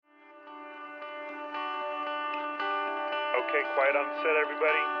Okay, quiet on set,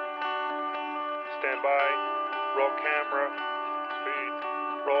 everybody. Stand by. Roll camera. Speed.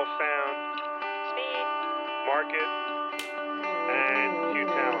 Roll sound. Speed. Mark it. And cue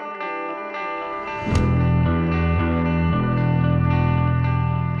talent.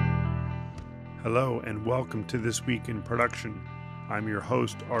 Hello and welcome to This Week in Production. I'm your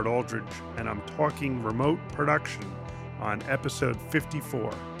host, Art Aldridge, and I'm talking remote production on episode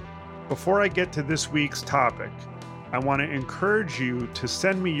 54. Before I get to this week's topic, I want to encourage you to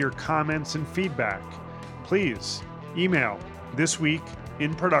send me your comments and feedback. Please email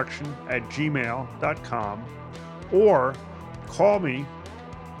thisweekinproduction@gmail.com or call me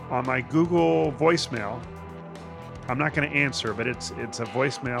on my Google voicemail. I'm not going to answer, but it's a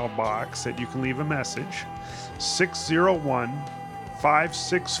voicemail box that you can leave a message.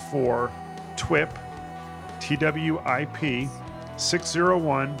 601-564-TWIP, TWIP,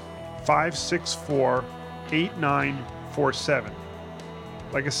 601-564-8947.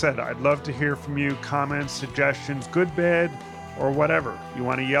 Like I said, I'd love to hear from you, comments, suggestions, good, bad, or whatever. You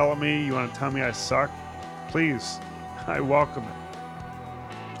want to yell at me? You want to tell me I suck? Please, I welcome it.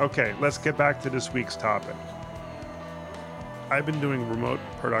 Okay, let's get back to this week's topic. I've been doing remote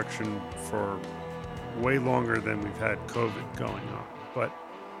production for way longer than we've had COVID going on. But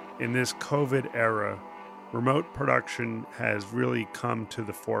in this COVID era, remote production has really come to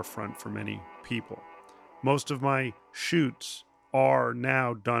the forefront for many people. Most of my shoots are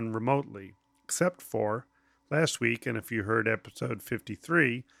now done remotely, except for last week, and if you heard episode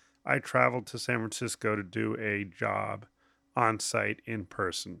 53, I traveled to San Francisco to do a job on site in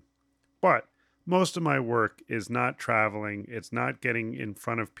person. But most of my work is not traveling. It's not getting in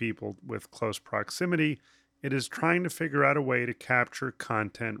front of people with close proximity. It is trying to figure out a way to capture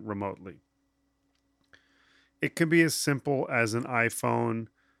content remotely. It can be as simple as an iPhone,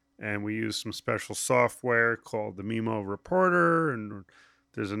 and we use some special software called the Mimo Reporter, and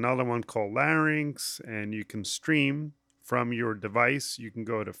there's another one called Larynx, and you can stream from your device. You can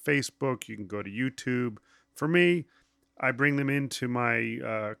go to Facebook, you can go to YouTube. For me, I bring them into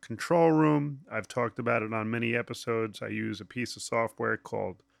my control room. I've talked about it on many episodes. I use a piece of software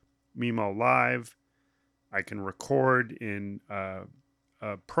called Mimo Live. I can record in a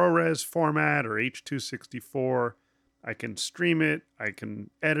ProRes format or H.264. I can stream it. I can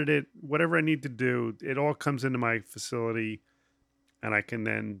edit it. Whatever I need to do, it all comes into my facility, and I can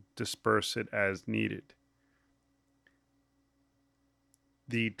then disperse it as needed.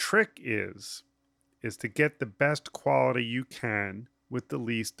 The trick is to get the best quality you can with the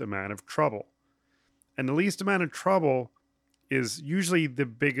least amount of trouble. And the least amount of trouble is usually the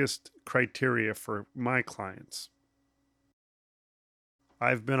biggest criteria for my clients.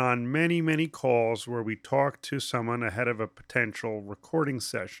 I've been on many, many calls where we talk to someone ahead of a potential recording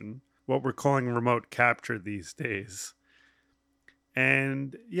session, what we're calling remote capture these days.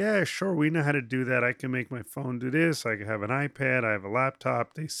 And yeah, sure, we know how to do that. I can make my phone do this. I can have an iPad. I have a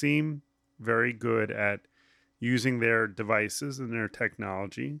laptop. They seem very good at using their devices and their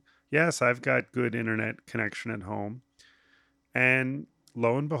technology. Yes, I've got good internet connection at home. And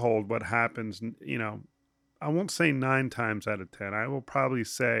lo and behold, what happens, I won't say 9 times out of 10. I will probably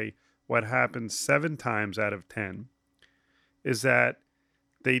say what happens 7 times out of 10 is that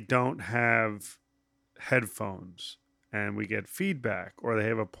they don't have headphones and we get feedback, or they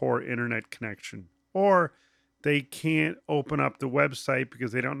have a poor internet connection, or they can't open up the website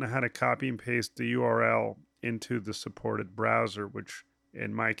because they don't know how to copy and paste the URL into the supported browser, which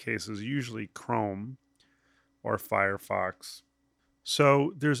in my case is usually Chrome or Firefox.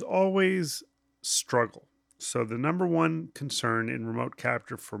 So there's always struggle. So the number one concern in remote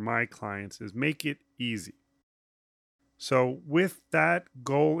capture for my clients is make it easy. So with that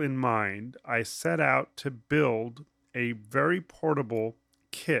goal in mind, I set out to build a very portable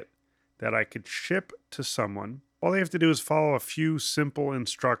kit that I could ship to someone. All they have to do is follow a few simple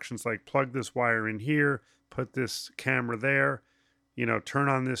instructions like plug this wire in here, put this camera there, turn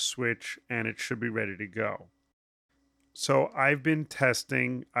on this switch, and it should be ready to go. So I've been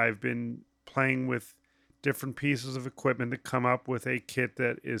testing, I've been playing with different pieces of equipment to come up with a kit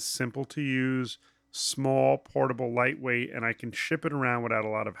that is simple to use, small, portable, lightweight, and I can ship it around without a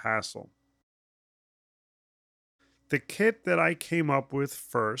lot of hassle. The kit that I came up with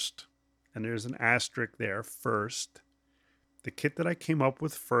first, and there's an asterisk there, first. The kit that I came up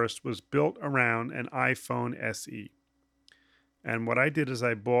with first was built around an iPhone SE. And what I did is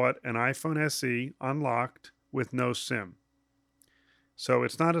I bought an iPhone SE unlocked with no SIM. So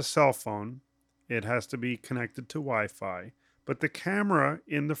it's not a cell phone. It has to be connected to Wi-Fi. But the camera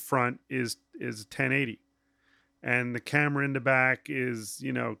in the front is 1080. And the camera in the back is,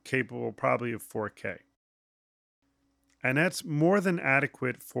 capable probably of 4K. And that's more than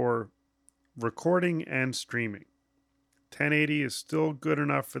adequate for recording and streaming. 1080 is still good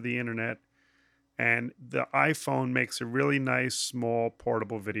enough for the internet, and the iPhone makes a really nice, small,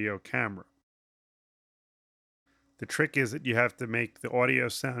 portable video camera. The trick is that you have to make the audio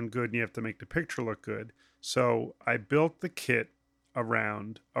sound good and you have to make the picture look good. So I built the kit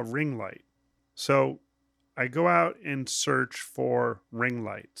around a ring light. So I go out and search for ring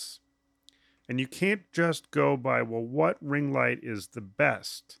lights. And you can't just go by, well, what ring light is the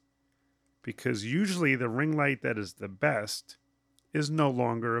best? Because usually the ring light that is the best is no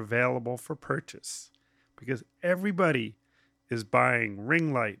longer available for purchase because everybody is buying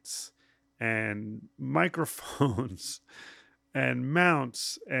ring lights and microphones and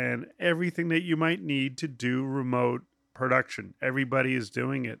mounts and everything that you might need to do remote production. Everybody is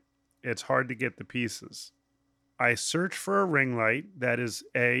doing it. It's hard to get the pieces. I search for a ring light that is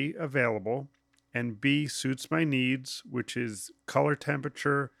A, available, and B, suits my needs, which is color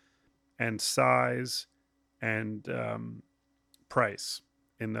temperature and size and price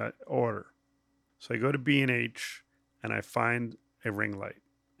in that order. So I go to B&H and I find a ring light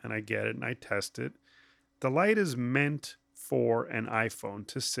and I get it and I test it. The light is meant for an iPhone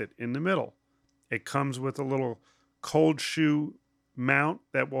to sit in the middle. It comes with a little cold shoe mount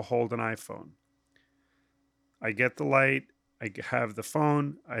that will hold an iPhone. I get the light, I have the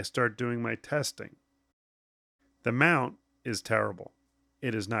phone, I start doing my testing. The mount is terrible.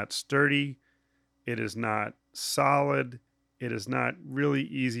 It is not sturdy, it is not solid, it is not really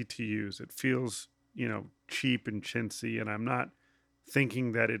easy to use. It feels, cheap and chintzy, and I'm not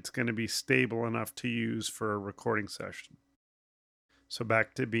thinking that it's going to be stable enough to use for a recording session. So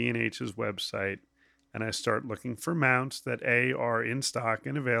back to B&H's website, and I start looking for mounts that A, are in stock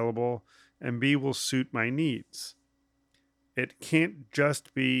and available, and B, will suit my needs. It can't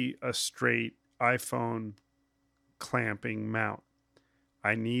just be a straight iPhone clamping mount.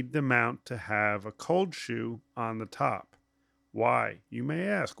 I need the mount to have a cold shoe on the top. Why? You may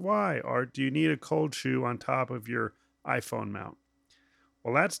ask, why, Art, do you need a cold shoe on top of your iPhone mount?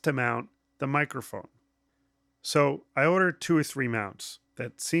 Well, that's to mount the microphone. So I ordered 2 or 3 mounts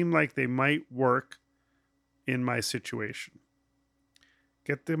that seem like they might work in my situation.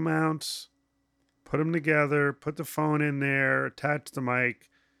 Get the mounts, put them together, put the phone in there, attach the mic.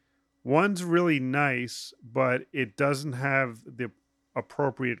 One's really nice, but it doesn't have the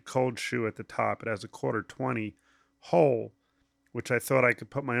appropriate cold shoe at the top. It has a 1/4 hole, which I thought I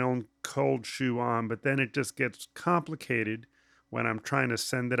could put my own cold shoe on, but then it just gets complicated when I'm trying to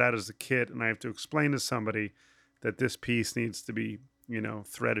send it out as a kit and I have to explain to somebody that this piece needs to be,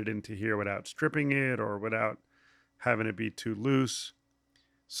 threaded into here without stripping it or without having it be too loose.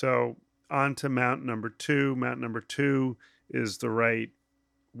 So on to mount number 2. Mount number 2 is the right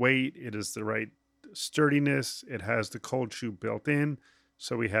weight. It is the right sturdiness. It has the cold shoe built in.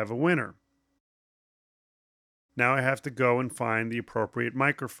 So we have a winner. Now I have to go and find the appropriate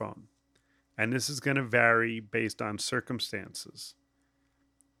microphone. And this is going to vary based on circumstances.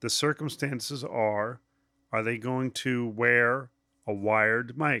 The circumstances are they going to wear a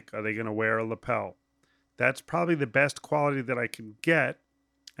wired mic? Are they going to wear a lapel? That's probably the best quality that I can get.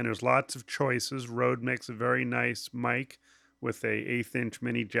 And there's lots of choices. Rode makes a very nice mic with a 1/8"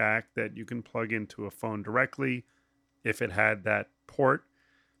 mini jack that you can plug into a phone directly if it had that port.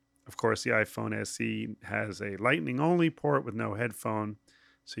 Of course, the iPhone SE has a lightning only port with no headphone,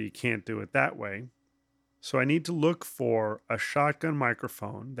 so you can't do it that way. So I need to look for a shotgun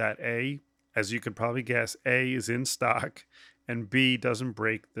microphone that A, as you could probably guess, A, is in stock, and B, doesn't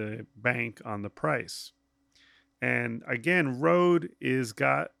break the bank on the price. And again, Rode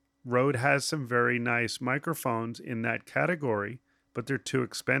has some very nice microphones in that category, but they're too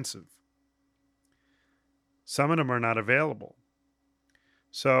expensive. Some of them are not available.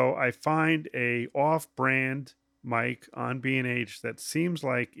 So I find a off-brand mic on B&H that seems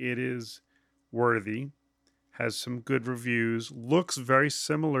like it is worthy, has some good reviews, looks very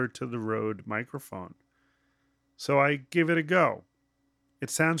similar to the Rode microphone. So I give it a go. It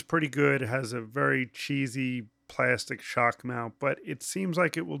sounds pretty good. It has a very cheesy plastic shock mount, but it seems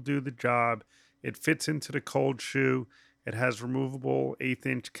like it will do the job. It fits into the cold shoe. It has removable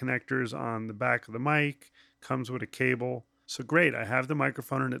 1/8" connectors on the back of the mic, comes with a cable. So great, I have the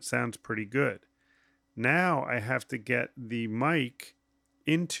microphone and it sounds pretty good. Now I have to get the mic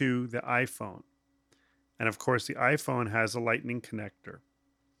into the iPhone. And of course, the iPhone has a lightning connector.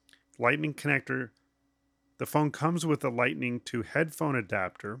 Lightning connector, the phone comes with a lightning to headphone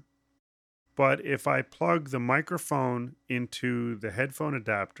adapter. But if I plug the microphone into the headphone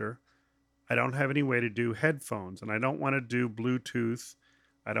adapter, I don't have any way to do headphones. And I don't want to do Bluetooth.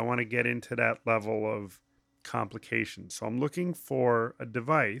 I don't want to get into that level of complications. So I'm looking for a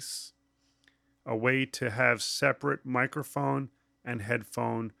device, a way to have separate microphone and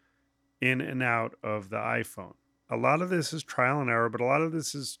headphone in and out of the iPhone. A lot of this is trial and error, but a lot of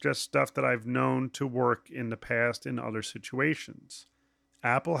this is just stuff that I've known to work in the past in other situations.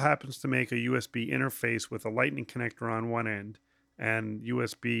 Apple happens to make a USB interface with a lightning connector on one end and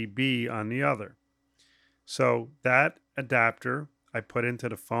USB-B on the other. So that adapter I put into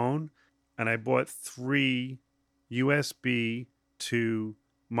the phone, and I bought 3 USB to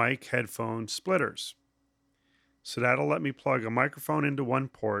mic headphone splitters. So that'll let me plug a microphone into one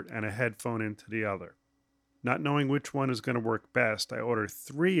port and a headphone into the other. Not knowing which one is going to work best, I ordered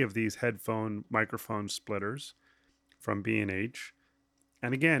 3 of these headphone microphone splitters from B&H.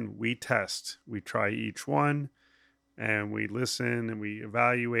 And again, we test. We try each one and we listen and we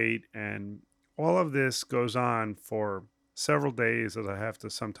evaluate. And all of this goes on for several days as I have to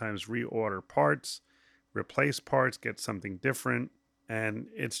sometimes reorder parts, replace parts, get something different. And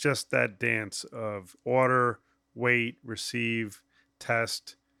it's just that dance of order, wait, receive,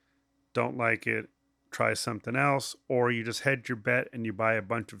 test, don't like it, try something else, or you just hedge your bet and you buy a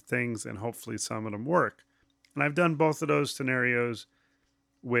bunch of things and hopefully some of them work. And I've done both of those scenarios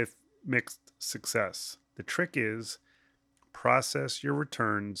with mixed success. The trick is process your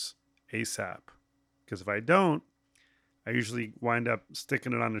returns ASAP. Because if I don't, I usually wind up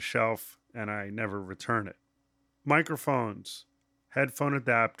sticking it on the shelf and I never return it. Microphones, headphone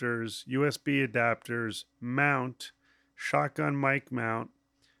adapters, USB adapters, mount, shotgun mic mount,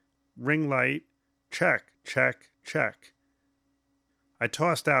 ring light, check, check, check. I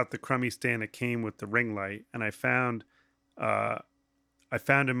tossed out the crummy stand that came with the ring light, and I found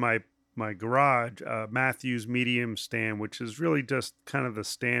in my garage a Matthews medium stand, which is really just kind of the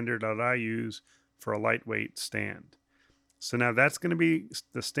standard that I use for a lightweight stand. So now that's going to be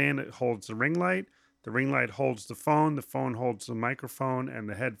the stand that holds the ring light. The ring light holds the phone holds the microphone and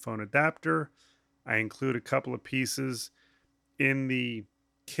the headphone adapter. I include a couple of pieces in the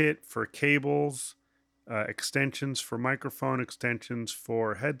kit for cables, extensions for microphone, extensions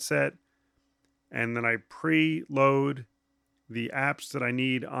for headset, and then I preload the apps that I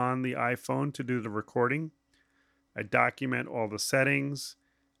need on the iPhone to do the recording. I document all the settings,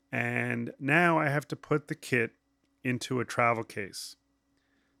 and now I have to put the kit into a travel case.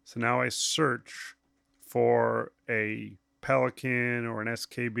 So now I search for a Pelican or an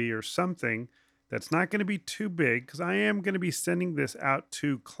SKB or something that's not going to be too big, because I am going to be sending this out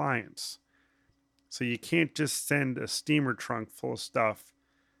to clients. So you can't just send a steamer trunk full of stuff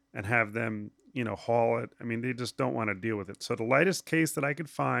and have them, haul it. I mean, they just don't want to deal with it. So the lightest case that I could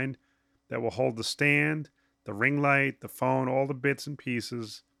find that will hold the stand, the ring light, the phone, all the bits and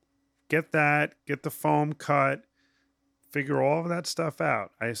pieces, get the foam cut, figure all of that stuff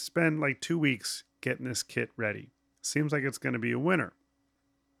out. I spend like 2 weeks getting this kit ready. Seems like it's going to be a winner.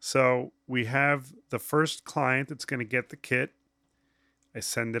 So we have the first client that's going to get the kit. I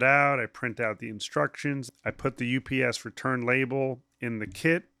send it out. I print out the instructions. I put the UPS return label in the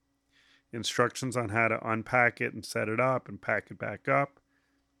kit, instructions on how to unpack it and set it up and pack it back up.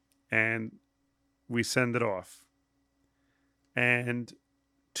 And we send it off. And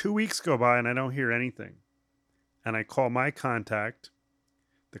 2 weeks go by and I don't hear anything. And I call my contact,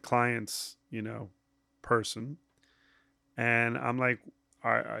 the client's, person. And I'm like,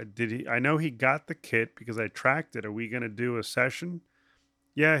 I know he got the kit because I tracked it. Are we going to do a session?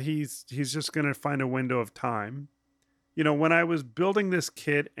 Yeah, he's just going to find a window of time. When I was building this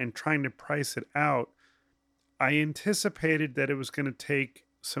kit and trying to price it out, I anticipated that it was going to take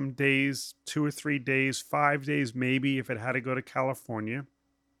some days, 2 or 3 days, 5 days maybe if it had to go to California.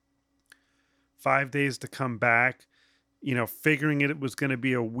 5 days to come back, figuring it was going to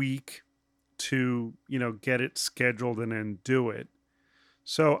be a week to, get it scheduled and then do it.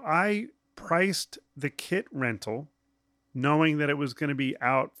 So I priced the kit rental knowing that it was going to be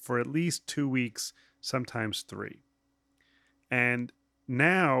out for at least 2 weeks, sometimes 3. And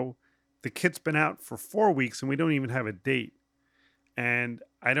now the kit's been out for 4 weeks and we don't even have a date. And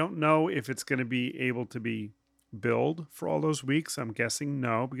I don't know if it's going to be able to be billed for all those weeks. I'm guessing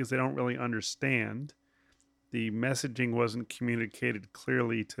no, because they don't really understand. The messaging wasn't communicated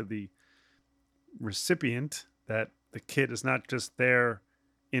clearly to the recipient that the kit is not just there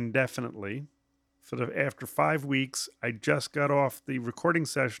indefinitely. So after 5 weeks, I just got off the recording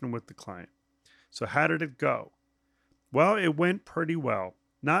session with the client. So how did it go? Well, it went pretty well.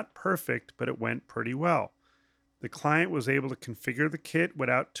 Not perfect, but it went pretty well. The client was able to configure the kit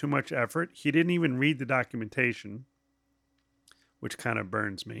without too much effort. He didn't even read the documentation, which kind of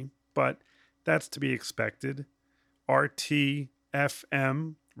burns me, but that's to be expected.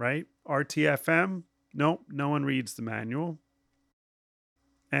 RTFM, right? RTFM, Nope, no one reads the manual.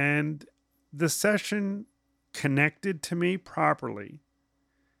 And the session connected to me properly.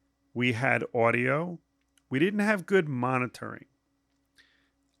 We had audio. We didn't have good monitoring.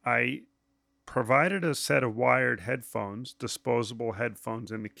 I provided a set of wired headphones, disposable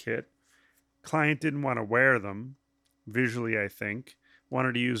headphones in the kit. Client didn't want to wear them visually, I think,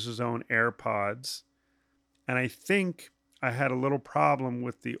 wanted to use his own AirPods. And I think I had a little problem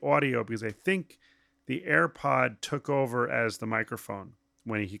with the audio because I think the AirPod took over as the microphone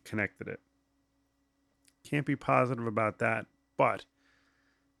when he connected it. Can't be positive about that, but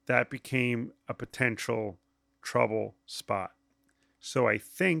that became a potential trouble spot. So I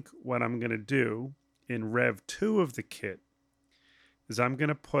think what I'm going to do in Rev 2 of the kit is I'm going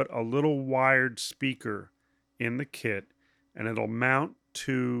to put a little wired speaker in the kit, and it'll mount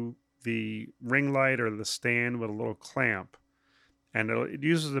to the ring light or the stand with a little clamp. And it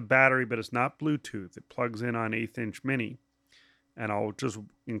uses a battery, but it's not Bluetooth. It plugs in on 1/8" mini. And I'll just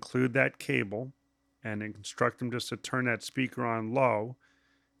include that cable and instruct them just to turn that speaker on low.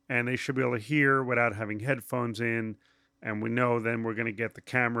 And they should be able to hear without having headphones in. And we know then we're going to get the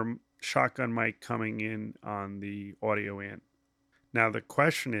camera shotgun mic coming in on the audio in. Now, the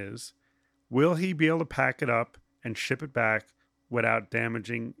question is, will he be able to pack it up and ship it back without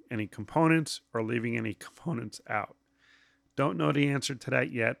damaging any components or leaving any components out? Don't know the answer to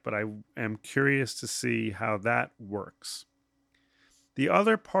that yet, but I am curious to see how that works. The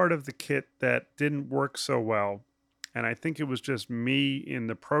other part of the kit that didn't work so well, and I think it was just me in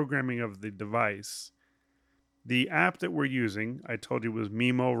the programming of the device, the app that we're using, I told you, was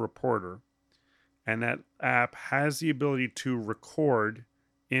Mimo Reporter. And that app has the ability to record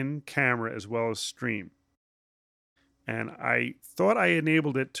in camera as well as stream. And I thought I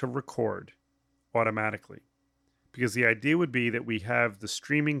enabled it to record automatically because the idea would be that we have the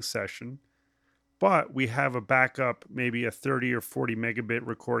streaming session, but we have a backup, maybe a 30 or 40 megabit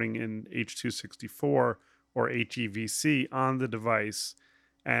recording in H.264 or HEVC on the device.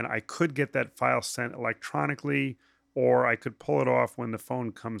 And I could get that file sent electronically, or I could pull it off when the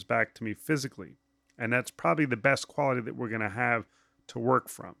phone comes back to me physically. And that's probably the best quality that we're going to have to work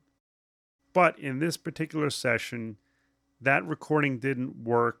from. But in this particular session, that recording didn't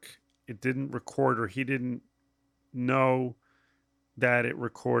work. It didn't record, or he didn't know that it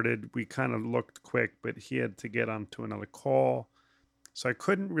recorded. We kind of looked quick, but he had to get onto another call. So I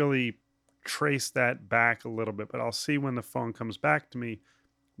couldn't really trace that back a little bit, but I'll see when the phone comes back to me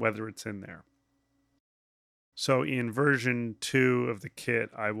whether it's in there. So in version 2 of the kit,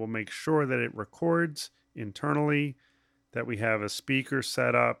 I will make sure that it records internally, that we have a speaker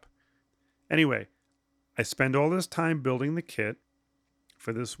set up. Anyway, I spend all this time building the kit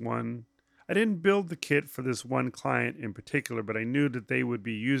for this one. I didn't build the kit for this one client in particular, but I knew that they would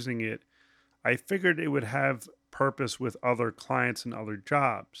be using it. I figured it would have purpose with other clients and other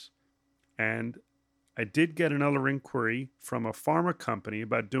jobs. And I did get another inquiry from a pharma company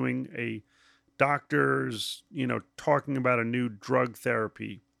about doing a doctors, talking about a new drug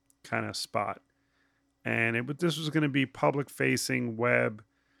therapy kind of spot. And this was going to be public facing web.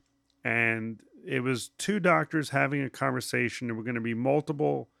 And it was two doctors having a conversation. There were going to be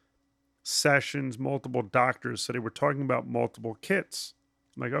multiple sessions, multiple doctors. So they were talking about multiple kits.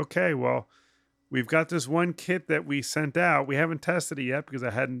 I'm like, okay, well, we've got this one kit that we sent out. We haven't tested it yet because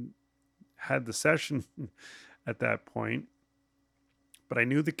I hadn't had the session at that point. But I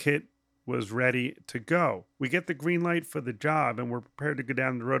knew the kit was ready to go. We get the green light for the job and we're prepared to go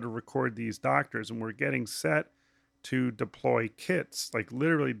down the road to record these doctors, and we're getting set to deploy kits, like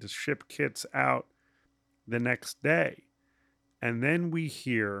literally to ship kits out the next day. And then we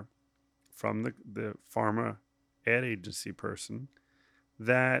hear from the pharma ad agency person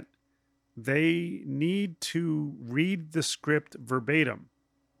that they need to read the script verbatim.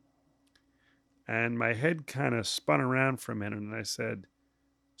 And my head kind of spun around for a minute and I said,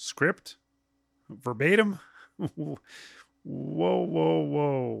 script? Verbatim? Whoa, whoa,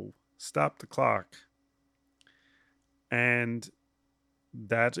 whoa. Stop the clock. And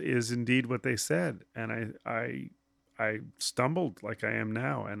that is indeed what they said. And I stumbled like I am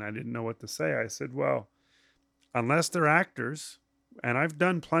now, and I didn't know what to say. I said, well, unless they're actors, and I've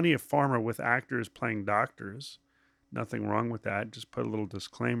done plenty of pharma with actors playing doctors, nothing wrong with that. Just put a little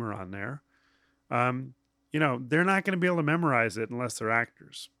disclaimer on there. They're not going to be able to memorize it unless they're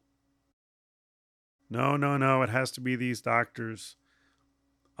actors. No, it has to be these doctors.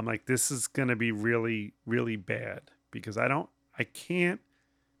 I'm like, this is going to be really, really bad because I can't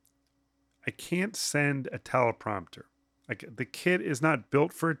send a teleprompter. Like, the kit is not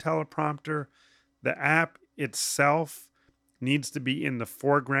built for a teleprompter. The app itself needs to be in the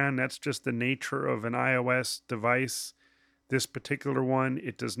foreground. That's just the nature of an iOS device. This particular one,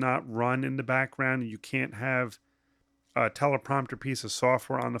 it does not run in the background. You can't have a teleprompter piece of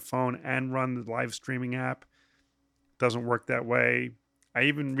software on the phone and run the live streaming app. Doesn't work that way. I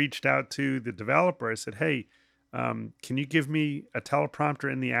even reached out to the developer. I said, hey, can you give me a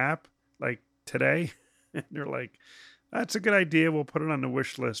teleprompter in the app like today? And they're like, that's a good idea. We'll put it on the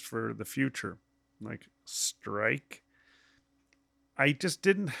wish list for the future. I'm like, strike. I just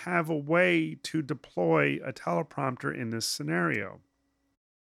didn't have a way to deploy a teleprompter in this scenario.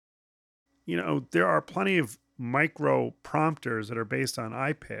 There are plenty of micro prompters that are based on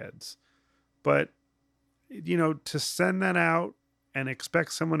iPads, but to send that out and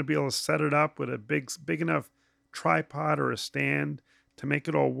expect someone to be able to set it up with a big enough tripod or a stand to make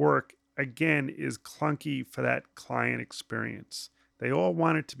it all work, again, is clunky for that client experience. They all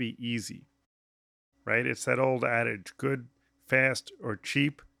want it to be easy, right? It's that old adage, good, fast, or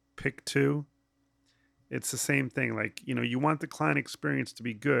cheap, pick two. It's the same thing. Like, you want the client experience to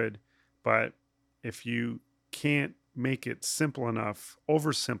be good, but if you can't make it simple enough,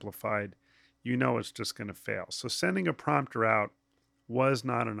 oversimplified, it's just going to fail. So sending a prompter out was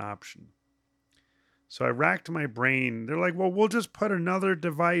not an option. So I racked my brain. They're like, well, we'll just put another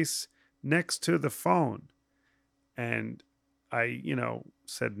device next to the phone. And I,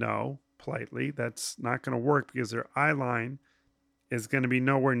 said no politely. That's not going to work because their eye line is going to be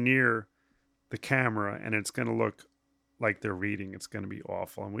nowhere near the camera and it's going to look like they're reading. It's going to be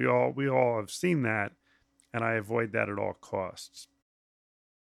awful. And we all have seen that. And I avoid that at all costs.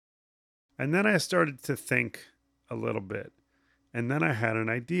 And then I started to think a little bit. And then I had an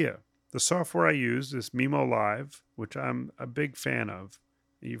idea. The software I use is Mimo Live, which I'm a big fan of.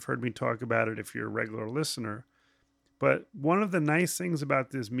 You've heard me talk about it if you're a regular listener. But one of the nice things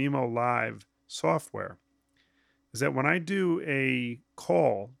about this Mimo Live software is that when I do a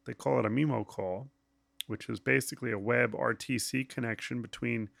call, they call it a Mimo call, which is basically a web RTC connection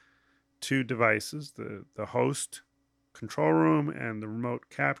between two devices, the host control room and the remote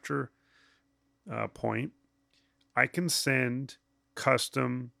capture point. I can send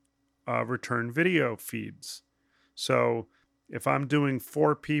custom return video feeds. So if I'm doing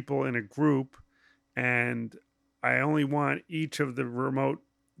 4 people in a group and I only want each of the remote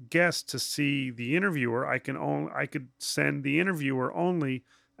guests to see the interviewer, I could send the interviewer only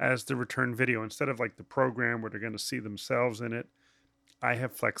as the return video instead of like the program where they're going to see themselves in it. I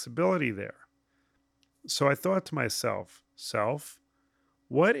have flexibility there. So I thought to myself,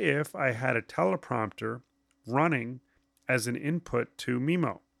 what if I had a teleprompter running as an input to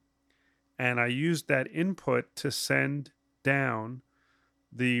Mimo? And I used that input to send down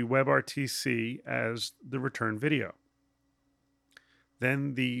the WebRTC as the return video.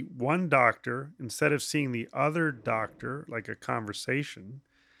 Then the one doctor, instead of seeing the other doctor like a conversation,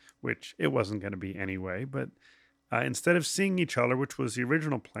 which it wasn't going to be anyway, but instead of seeing each other, which was the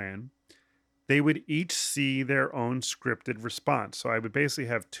original plan, they would each see their own scripted response. So I would basically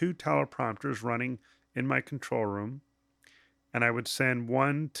have 2 teleprompters running in my control room, and I would send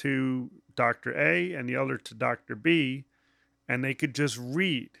one to Dr. A and the other to Dr. B, and they could just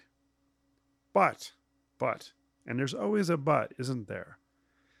read. But, and there's always a but, isn't there?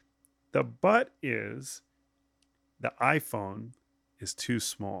 The but is the iPhone is too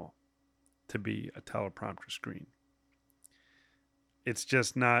small to be a teleprompter screen. It's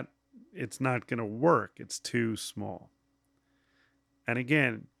not going to work. It's too small. And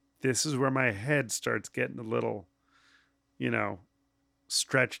again, this is where my head starts getting a little,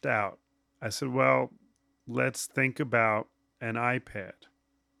 stretched out. I said, well, let's think about an iPad.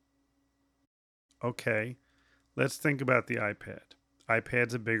 Okay, let's think about the iPad.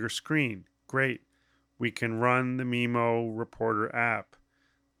 iPad's a bigger screen. Great. We can run the Mimo Reporter app.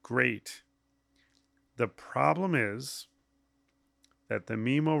 Great. The problem is that the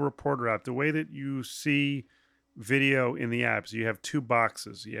Mimo Reporter app, the way that you see video in the apps, you have 2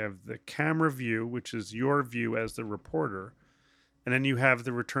 boxes. You have the camera view, which is your view as the reporter, and then you have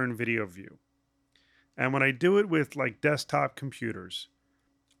the return video view. And when I do it with like desktop computers,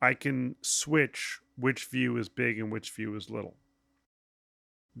 I can switch which view is big and which view is little.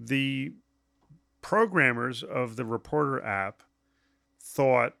 The programmers of the Reporter app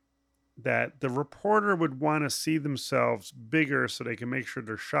thought that the reporter would want to see themselves bigger so they can make sure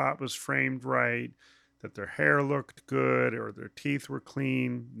their shot was framed right, that their hair looked good, or their teeth were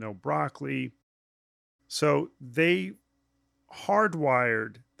clean, no broccoli. So they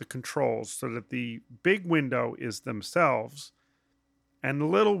hardwired the controls so that the big window is themselves and the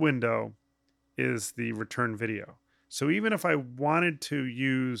little window is the return video. So even if I wanted to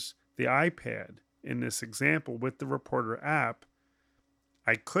use the iPad in this example with the Reporter app,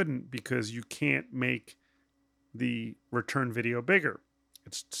 I couldn't because you can't make the return video bigger.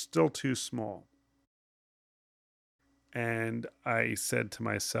 It's still too small. And I said to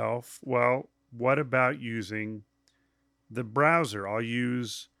myself, well, what about using the browser? I'll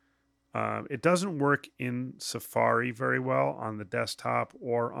use, it doesn't work in Safari very well on the desktop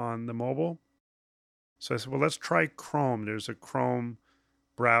or on the mobile. So I said, well, let's try Chrome. There's a Chrome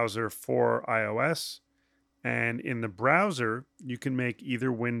browser for iOS. And in the browser, you can make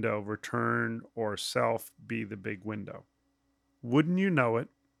either window, return or self, be the big window. Wouldn't you know it,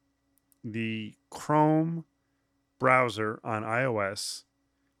 the Chrome browser on iOS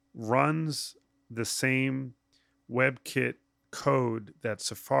runs the same WebKit code that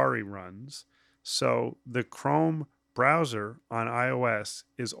Safari runs. So the Chrome browser on iOS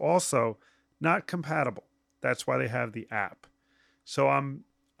is also not compatible. That's why they have the app. So I'm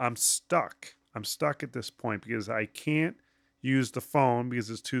stuck. I'm stuck at this point because I can't use the phone because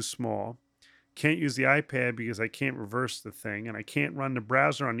it's too small. Can't use the iPad because I can't reverse the thing, and I can't run the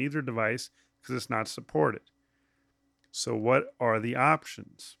browser on either device because it's not supported. So what are the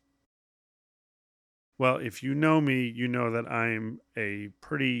options? Well, if you know me, you know that I'm a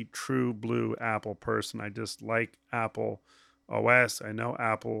pretty true blue Apple person. I just like Apple OS. I know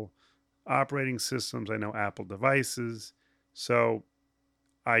Apple operating systems. I know Apple devices. So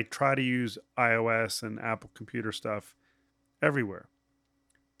I try to use iOS and Apple computer stuff everywhere.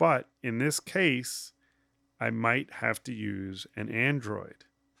 But in this case, I might have to use an Android.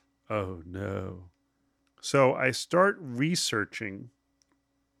 Oh no. So I start researching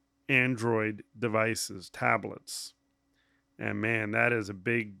Android devices, tablets. And man, that is a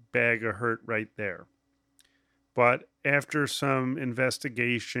big bag of hurt right there. But after some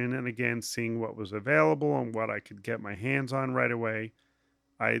investigation and again seeing what was available and what I could get my hands on right away,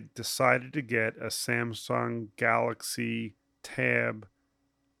 I decided to get a Samsung Galaxy Tab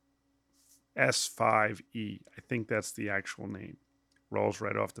S5e. I think that's the actual name. Rolls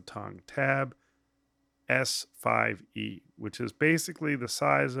right off the tongue. Tab S5e, which is basically the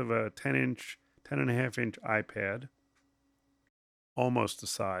size of a 10.5 inch iPad. Almost the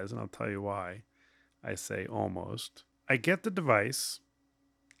size, and I'll tell you why I say almost. I get the device,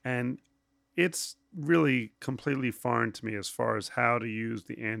 and it's really completely foreign to me as far as how to use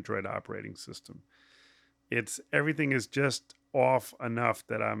the Android operating system. Everything is just off enough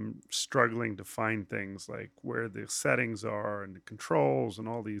that I'm struggling to find things like where the settings are and the controls and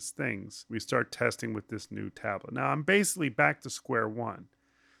all these things. We start testing with this new tablet. Now I'm basically back to square one.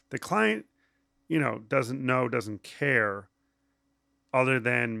 The client, doesn't care other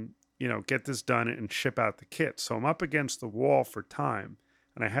than, get this done and ship out the kit. So I'm up against the wall for time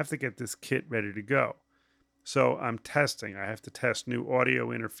and I have to get this kit ready to go. So I'm testing. I have to test new audio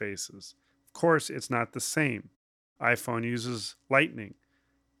interfaces. Of course, it's not the same. iPhone uses Lightning.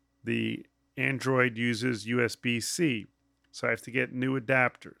 The Android uses USB-C. So I have to get new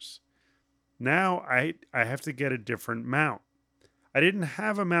adapters. Now I have to get a different mount. I didn't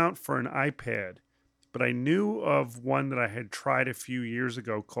have a mount for an iPad, but I knew of one that I had tried a few years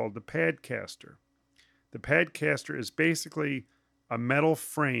ago called the Padcaster. The Padcaster is basically a metal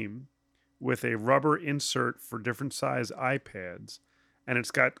frame with a rubber insert for different size iPads, and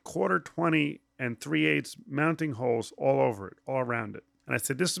it's got 1/4, 20, and 3/8 mounting holes all over it, all around it. And I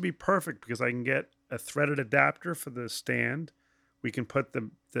said, this would be perfect because I can get a threaded adapter for the stand. We can put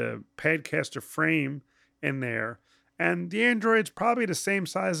the Padcaster frame in there. And the Android's probably the same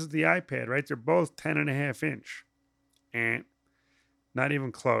size as the iPad, right? They're both 10.5 inch. And not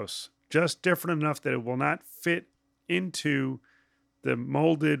even close. Just different enough that it will not fit into the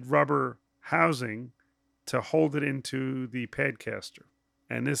molded rubber housing to hold it into the Padcaster.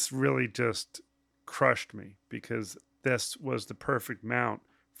 And this really just crushed me because this was the perfect mount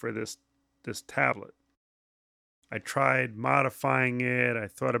for this tablet. I tried modifying it. I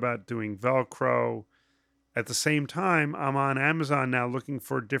thought about doing Velcro. At the same time, I'm on Amazon now looking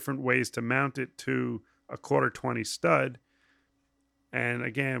for different ways to mount it to a 1/4, 20 stud. And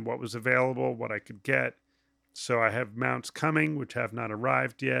again, what was available, what I could get. So I have mounts coming, which have not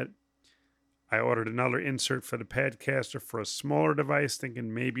arrived yet. I ordered another insert for the Padcaster for a smaller device,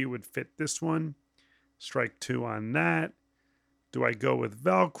 thinking maybe it would fit this one. Strike two on that. Do I go with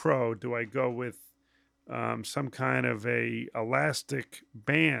Velcro? Do I go with some kind of a elastic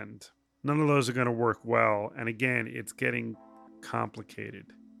band? None of those are going to work well. And again, it's getting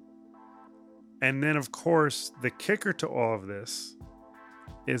complicated. And then, of course, the kicker to all of this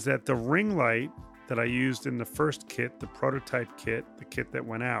is that the ring light that I used in the first kit, the prototype kit, the kit that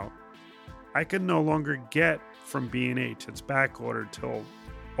went out, I could no longer get from B&H. It's back ordered till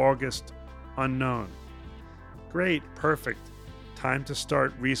August unknown. Great, perfect. Time to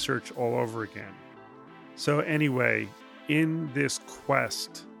start research all over again. So anyway, in this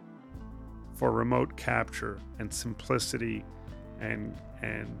quest for remote capture and simplicity and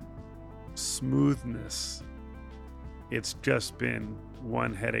smoothness, it's just been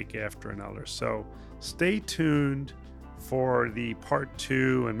one headache after another. So stay tuned for the part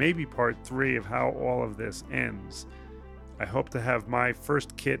 2 and maybe part 3 of how all of this ends. I hope to have my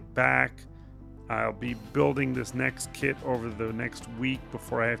first kit back. I'll be building this next kit over the next week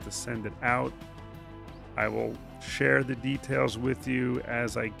before I have to send it out. I will share the details with you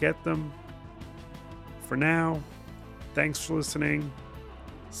as I get them. For now, thanks for listening.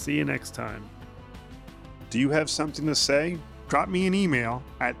 See you next time. Do you have something to say? Drop me an email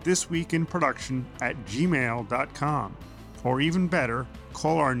at thisweekinproduction@gmail.com. Or even better,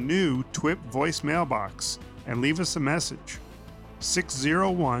 call our new TWIP voicemail box and leave us a message.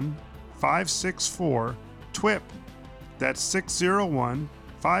 601-564-TWIP. That's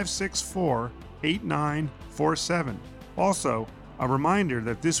 601-564-8947. Also, a reminder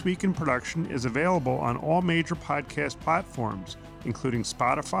that This Week in Production is available on all major podcast platforms, including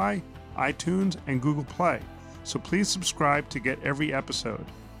Spotify, iTunes, and Google Play. So please subscribe to get every episode.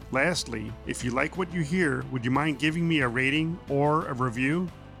 Lastly, if you like what you hear, would you mind giving me a rating or a review?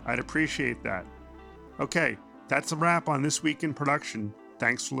 I'd appreciate that. Okay, that's a wrap on This Week in Production.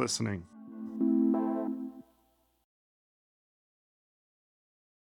 Thanks for listening.